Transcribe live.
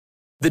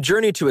The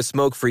journey to a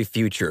smoke-free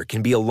future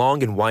can be a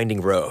long and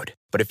winding road,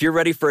 but if you're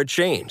ready for a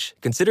change,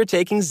 consider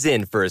taking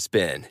Zyn for a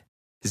spin.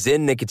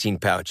 Zyn nicotine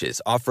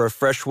pouches offer a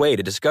fresh way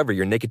to discover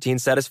your nicotine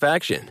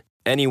satisfaction.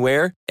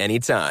 Anywhere,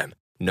 anytime.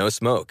 No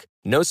smoke,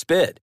 no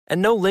spit,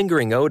 and no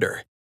lingering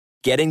odor.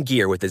 Get in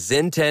gear with the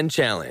Zyn 10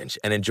 Challenge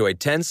and enjoy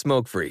 10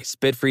 smoke-free,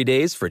 spit-free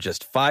days for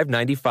just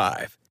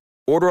 $5.95.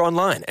 Order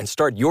online and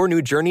start your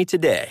new journey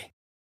today.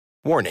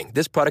 Warning,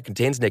 this product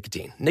contains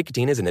nicotine.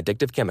 Nicotine is an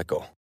addictive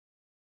chemical.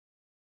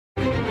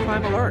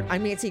 Crime Alert.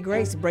 I'm Nancy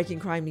Grace, breaking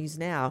crime news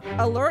now.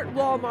 Alert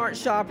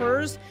Walmart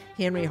shoppers.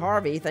 Henry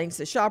Harvey thinks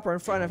the shopper in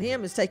front of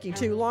him is taking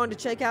too long to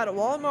check out at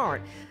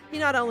Walmart. He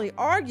not only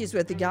argues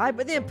with the guy,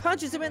 but then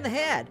punches him in the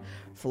head.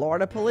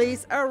 Florida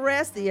police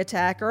arrest the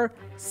attacker,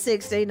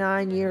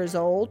 69 years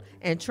old,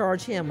 and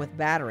charge him with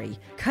battery.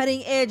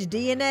 Cutting-edge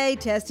DNA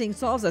testing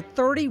solves a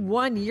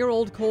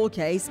 31-year-old cold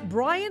case.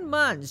 Brian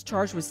Munns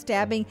charged with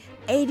stabbing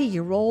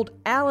 80-year-old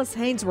Alice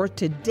Hainsworth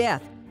to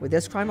death. With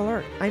this Crime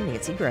Alert, I'm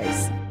Nancy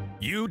Grace.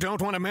 You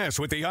don't want to mess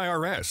with the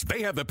IRS.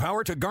 They have the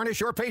power to garnish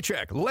your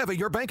paycheck, levy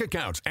your bank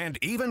accounts, and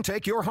even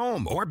take your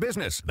home or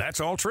business. That's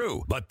all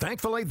true. But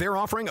thankfully, they're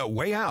offering a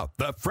way out,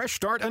 the Fresh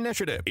Start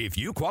Initiative. If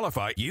you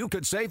qualify, you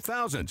could save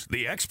thousands.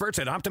 The experts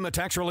at Optima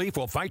Tax Relief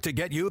will fight to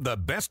get you the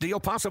best deal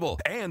possible.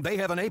 And they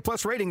have an A+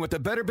 rating with the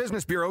Better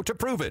Business Bureau to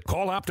prove it.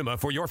 Call Optima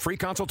for your free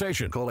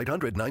consultation. Call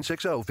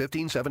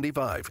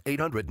 800-960-1575.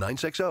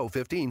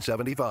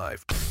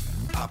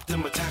 800-960-1575.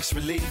 Optima Tax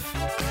Relief.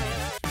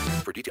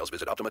 For details,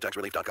 visit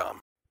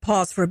OptimaTaxRelief.com.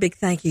 Pause for a big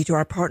thank you to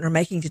our partner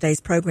making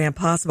today's program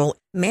possible.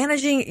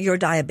 Managing your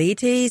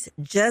diabetes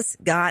just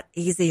got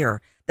easier.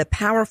 The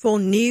powerful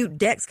new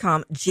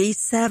Dexcom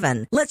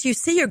G7 lets you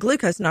see your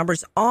glucose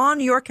numbers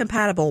on your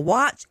compatible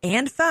watch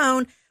and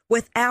phone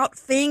without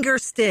finger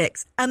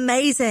sticks.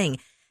 Amazing.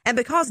 And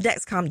because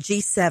Dexcom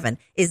G7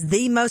 is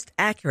the most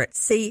accurate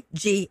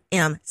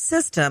CGM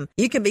system,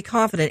 you can be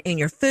confident in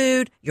your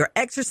food, your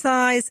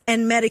exercise,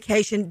 and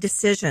medication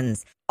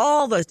decisions.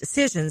 All those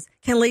decisions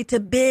can lead to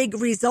big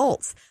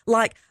results,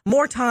 like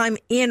more time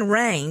in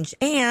range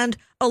and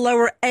a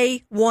lower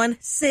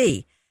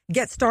A1C.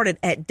 Get started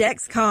at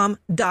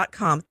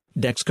Dexcom.com.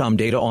 Dexcom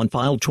data on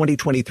file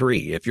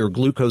 2023. If your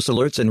glucose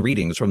alerts and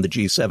readings from the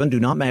G7 do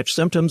not match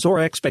symptoms or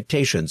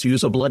expectations,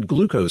 use a blood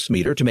glucose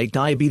meter to make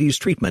diabetes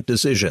treatment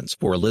decisions.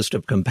 For a list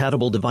of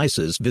compatible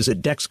devices,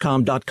 visit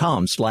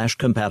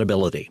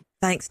Dexcom.com/compatibility.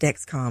 Thanks,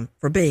 Dexcom,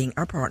 for being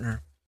our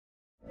partner.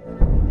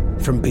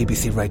 From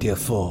BBC Radio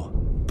 4,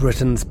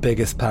 Britain's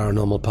biggest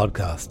paranormal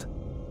podcast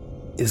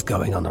is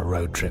going on a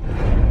road trip.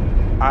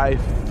 I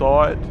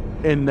thought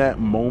in that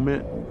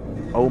moment,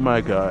 oh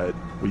my God,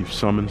 we've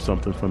summoned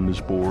something from this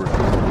board.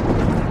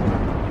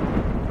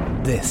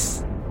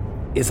 This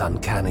is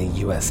Uncanny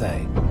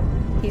USA.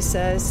 He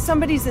says,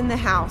 somebody's in the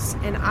house,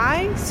 and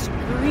I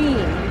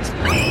screamed.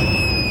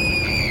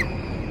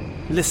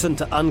 Listen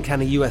to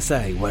Uncanny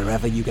USA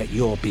wherever you get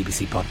your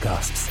BBC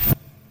podcasts,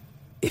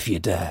 if you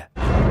dare.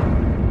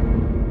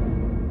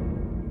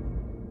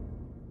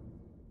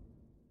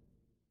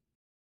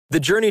 The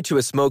journey to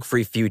a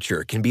smoke-free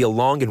future can be a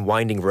long and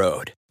winding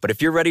road, but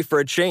if you're ready for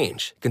a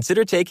change,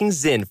 consider taking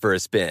Zyn for a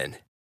spin.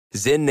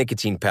 Zyn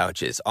nicotine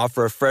pouches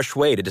offer a fresh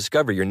way to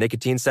discover your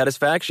nicotine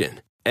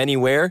satisfaction.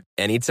 Anywhere,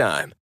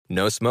 anytime.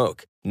 No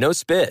smoke, no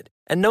spit,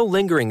 and no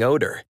lingering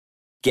odor.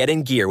 Get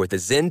in gear with the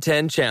Zyn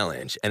 10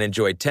 Challenge and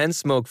enjoy 10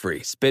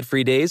 smoke-free,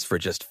 spit-free days for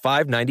just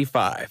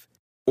 $5.95.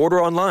 Order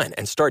online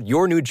and start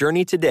your new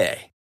journey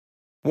today.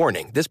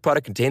 Warning, this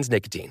product contains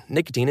nicotine.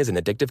 Nicotine is an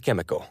addictive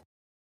chemical.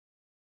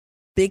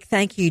 Big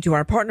thank you to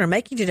our partner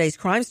making today's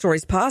crime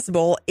stories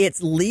possible. It's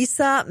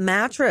Leesa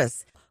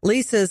Mattress.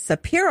 Leesa's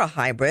Sapira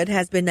Hybrid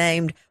has been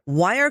named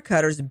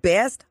Wirecutter's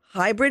best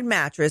hybrid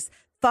mattress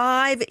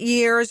 5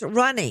 years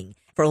running.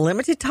 For a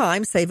limited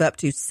time, save up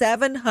to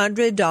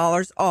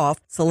 $700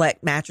 off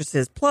select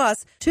mattresses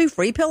plus 2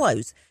 free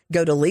pillows.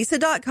 Go to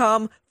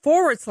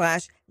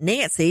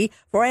Leesa.com/Nancy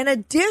for an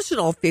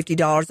additional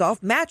 $50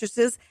 off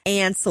mattresses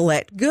and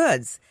select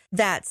goods.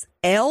 That's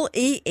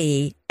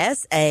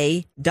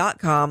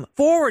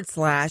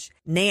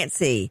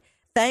LEESA.com/Nancy.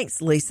 Thanks,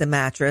 Leesa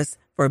Mattress,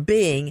 for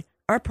being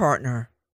our partner.